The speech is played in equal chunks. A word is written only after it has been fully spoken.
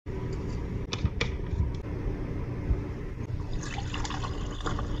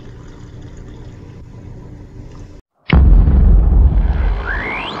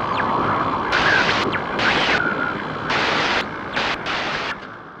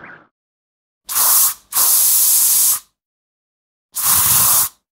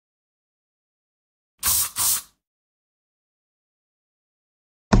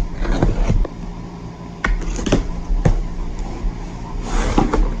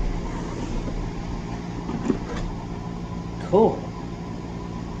Cool.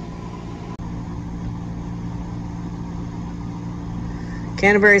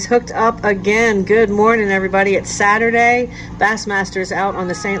 Canterbury's hooked up again. Good morning, everybody. It's Saturday. Bassmasters out on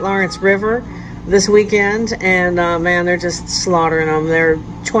the St. Lawrence River this weekend, and man, they're just slaughtering them. They're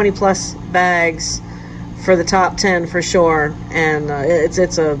 20 plus bags for the top 10 for sure, and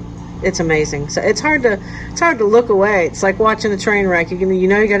it's amazing. So it's hard to look away. It's like watching a train wreck. You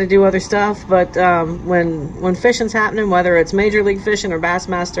know you got to do other stuff, but when fishing's happening, whether it's Major League Fishing or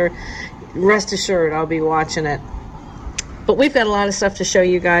Bassmaster, rest assured I'll be watching it. But we've got a lot of stuff to show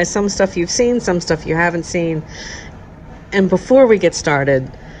you guys. Some stuff you've seen, some stuff you haven't seen. And before we get started,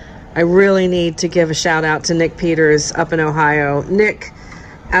 I really need to give a shout out to Nick Peters up in Ohio. Nick,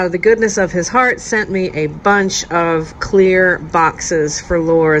 out of the goodness of his heart, sent me a bunch of clear boxes for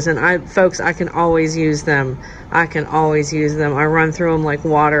lures. And folks, I can always use them. I can always use them. I run through them like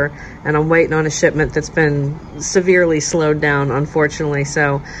water, and I'm waiting on a shipment that's been severely slowed down, unfortunately.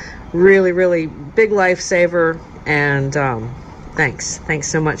 So really, really big lifesaver. And thanks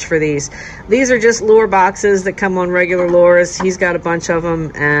so much for these. These are just lure boxes that come on regular lures. He's got a bunch of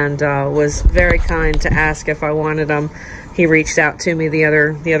them, and was very kind to ask if I wanted them. He reached out to me the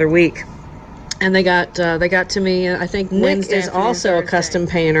other week, and they got to me. I think Nick is also a custom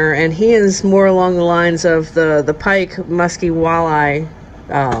painter, and he is more along the lines of the pike, musky, walleye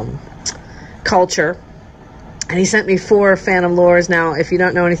culture. And he sent me 4 Phantom lures. Now, if you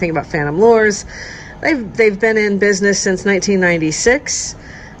don't know anything about Phantom lures, they've been in business since 1996,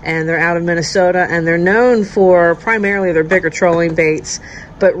 and they're out of Minnesota, and they're known for primarily their bigger trolling baits.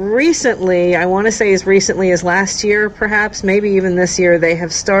 But recently, I want to say as recently as last year, perhaps, maybe even this year, they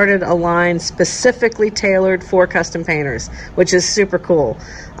have started a line specifically tailored for custom painters, which is super cool.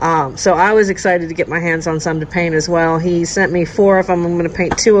 So I was excited to get my hands on some to paint as well. He sent me 4 of them. I'm going to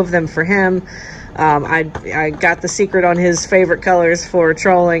paint 2 of them for him. I got the secret on his favorite colors for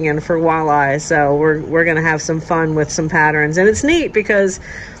trolling and for walleye, so we're going to have some fun with some patterns. And it's neat because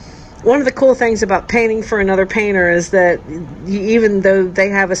one of the cool things about painting for another painter is that even though they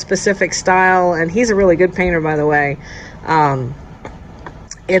have a specific style, and he's a really good painter, by the way,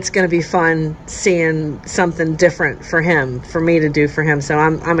 it's going to be fun seeing something different for him, for me to do for him. So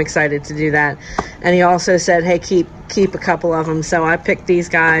I'm excited to do that. And he also said, hey, keep a couple of them. So I picked these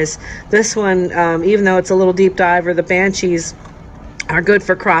guys. This one, even though it's a little deep diver, the Banshees are good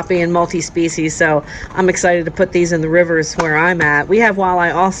for crappie and multi-species. So I'm excited to put these in the rivers where I'm at. We have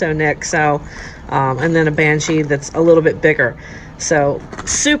walleye also, Nick. So, and then a Banshee that's a little bit bigger. So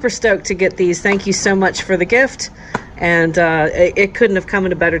super stoked to get these. Thank you so much for the gift. And it couldn't have come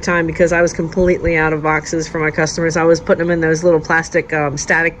at a better time because I was completely out of boxes for my customers. I was putting them in those little plastic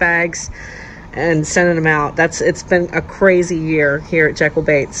static bags and sending them out. It's been a crazy year here at Jekyll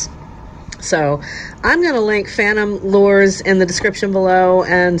Baits. So I'm going to link Phantom lures in the description below,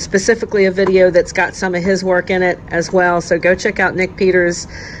 and specifically a video that's got some of his work in it as well. So go check out Nick Peters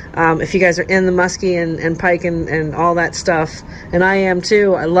if you guys are in the muskie and pike and all that stuff. And I am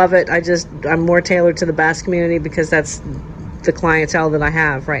too. I love it. I'm more tailored to the bass community because that's the clientele that I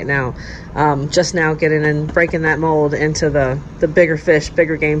have right now. Just now getting and breaking that mold into the bigger fish,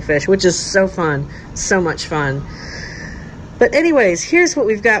 bigger game fish, which is so fun, so much fun. But anyways, here's what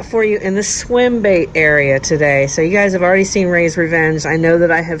we've got for you in the swim bait area today. So you guys have already seen Ray's Revenge. I know that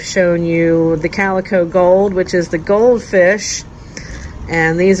I have shown you the Calico Gold, which is the goldfish.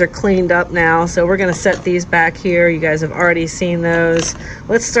 And these are cleaned up now. So we're going to set these back here. You guys have already seen those.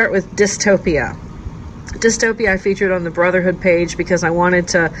 Let's start with Dystopia. Dystopia I featured on the Brotherhood page because I wanted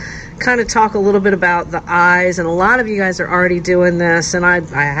to kind of talk a little bit about the eyes, and a lot of you guys are already doing this, and I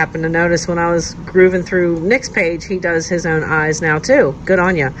happened to notice when I was grooving through Nick's page, he does his own eyes now too. Good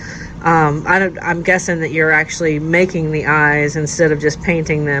on you. I'm guessing that you're actually making the eyes instead of just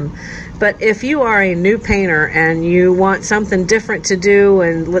painting them. But if you are a new painter and you want something different to do,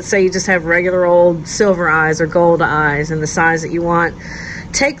 and let's say you just have regular old silver eyes or gold eyes and the size that you want,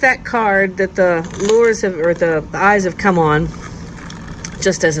 take that card that the lures have, or the eyes have come on,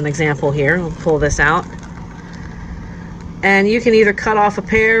 just as an example here. I'll pull this out. And you can either cut off a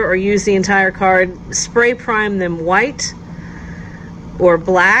pair or use the entire card. Spray prime them white or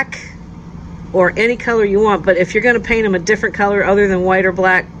black or any color you want. But if you're going to paint them a different color other than white or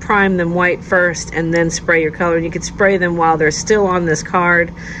black, prime them white first and then spray your color. And you can spray them while they're still on this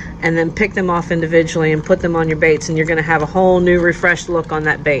card, and then pick them off individually and put them on your baits, and you're going to have a whole new refreshed look on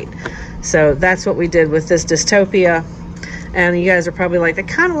that bait. So that's what we did with this Dystopia. And you guys are probably like, that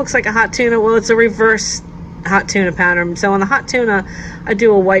kind of looks like a hot tuna. Well, it's a reverse hot tuna pattern. So on the hot tuna, I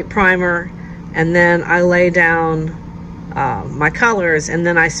do a white primer, and then I lay down my colors, and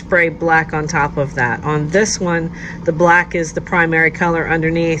then I spray black on top of that. On this one, the black is the primary color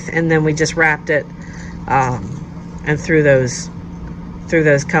underneath, and then we just wrapped it and threw those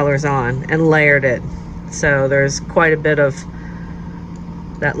colors on and layered it. So there's quite a bit of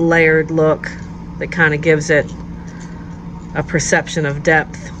that layered look that kind of gives it a perception of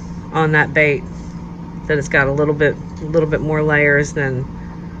depth on that bait, that it's got a little bit more layers than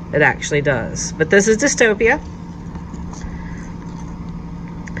it actually does. But this is Dystopia.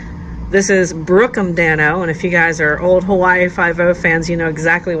 This is Brookham Dano, and if you guys are old Hawaii Five-0 fans, you know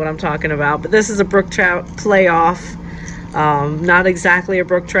exactly what I'm talking about. But this is a brook trout playoff. Not exactly a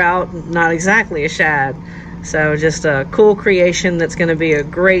brook trout, not exactly a shad. So just a cool creation that's going to be a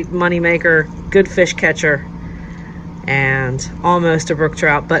great money maker, good fish catcher, and almost a brook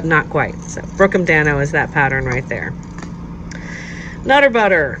trout, but not quite. So Brookham Dano is that pattern right there. Nutter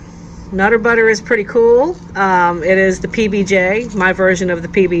Butter. Nutter Butter is pretty cool. It is the PBJ, my version of the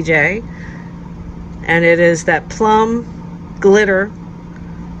PBJ. And it is that plum glitter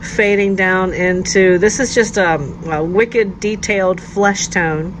fading down into, this is just a wicked detailed flesh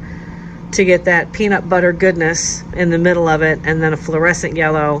tone to get that peanut butter goodness in the middle of it, and then a fluorescent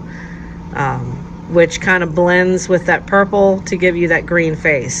yellow, which kind of blends with that purple to give you that green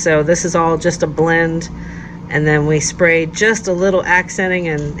face. So this is all just a blend. And then we sprayed just a little accenting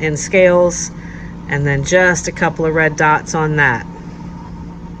in scales, and then just a couple of red dots on that.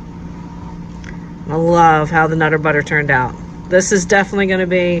 I love how the Nutter Butter turned out. This is definitely going to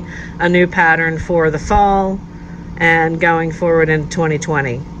be a new pattern for the fall and going forward in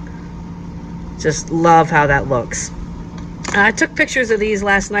 2020. Just love how that looks. I took pictures of these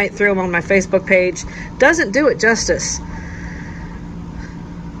last night, threw them on my Facebook page. Doesn't do it justice.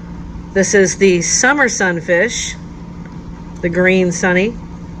 This is the Summer Sunfish, the green sunny.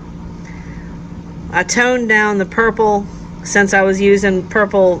 I toned down the purple since I was using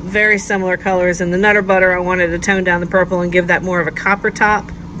purple, very similar colors in the Nutter Butter. I wanted to tone down the purple and give that more of a copper top,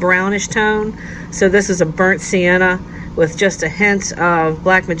 brownish tone. So this is a burnt sienna with just a hint of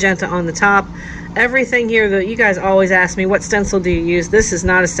black magenta on the top. Everything here that you guys always ask me, what stencil do you use? This is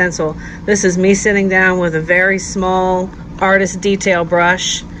not a stencil. This is me sitting down with a very small artist detail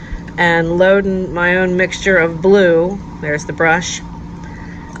brush and loading my own mixture of blue, there's the brush,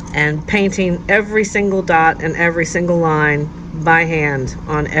 and painting every single dot and every single line by hand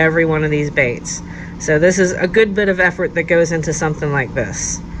on every one of these baits. So this is a good bit of effort that goes into something like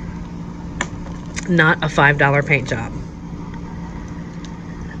this. Not a $5 paint job.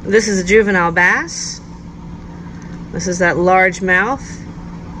 This is a juvenile bass. This is that large mouth.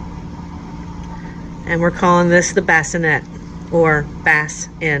 And we're calling this the bassinet, or bass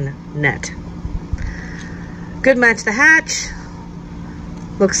in net. Good match the hatch.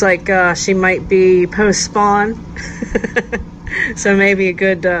 Looks like she might be post spawn. So maybe a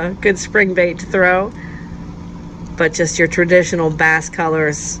good spring bait to throw. But just your traditional bass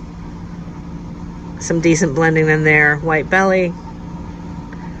colors. Some decent blending in there. White belly.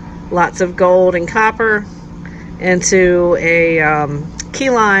 Lots of gold and copper into a key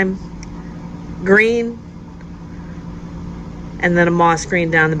lime green, and then a moss green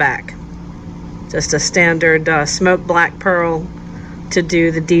down the back. Just a standard smoked black pearl to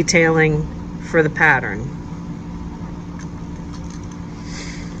do the detailing for the pattern.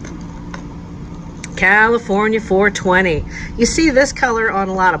 California 420. You see this color on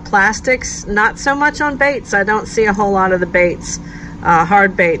a lot of plastics, not so much on baits. I don't see a whole lot of the baits,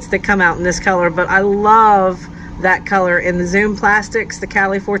 hard baits that come out in this color, but I love that color in the Zoom plastics, the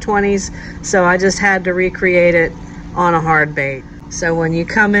Cali 420s, so I just had to recreate it on a hard bait. So when you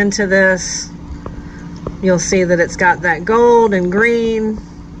come into this, you'll see that it's got that gold and green.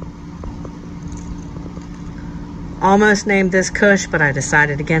 Almost named this Kush, but I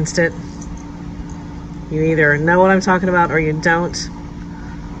decided against it. You either know what I'm talking about or you don't.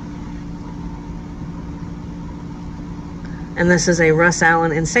 And this is a Russ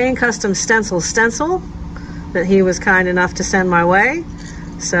Allen Insane Custom Stencil that he was kind enough to send my way.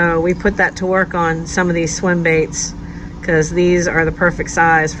 So we put that to work on some of these swim baits, because these are the perfect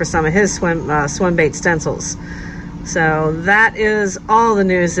size for some of his swim bait stencils. So that is all the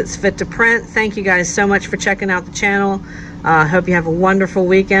news that's fit to print. Thank you guys so much for checking out the channel. I hope you have a wonderful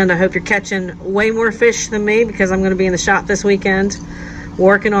weekend. I hope you're catching way more fish than me, because I'm going to be in the shop this weekend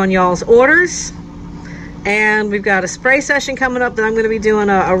working on y'all's orders. And we've got a spray session coming up that I'm going to be doing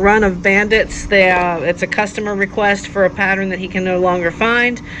a run of bandits. It's a customer request for a pattern that he can no longer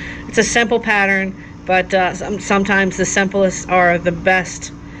find. It's a simple pattern, but sometimes the simplest are the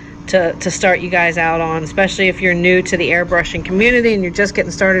best to start you guys out on, especially if you're new to the airbrushing community and you're just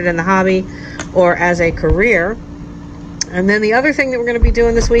getting started in the hobby or as a career. And then the other thing that we're going to be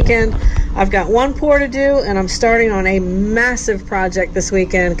doing this weekend, I've got one pour to do, and I'm starting on a massive project this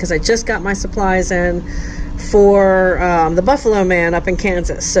weekend because I just got my supplies in for the Buffalo Man up in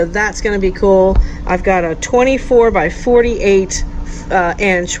Kansas. So that's going to be cool. I've got a 24 by 48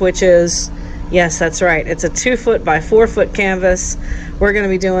 inch, which is, yes, that's right, it's a 2 foot by 4 foot canvas. We're going to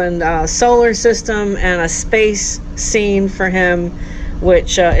be doing a solar system and a space scene for him,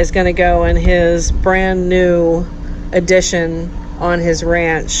 which is going to go in his brand new addition on his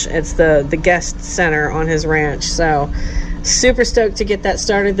ranch. It's the guest center on his ranch. So super stoked to get that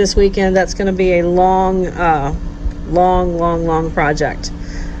started this weekend. That's going to be a long project,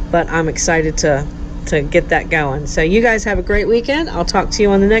 but I'm excited to get that going. So you guys have a great weekend. I'll talk to you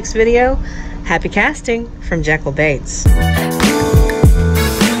on the next video. Happy casting from Jekyll Baits.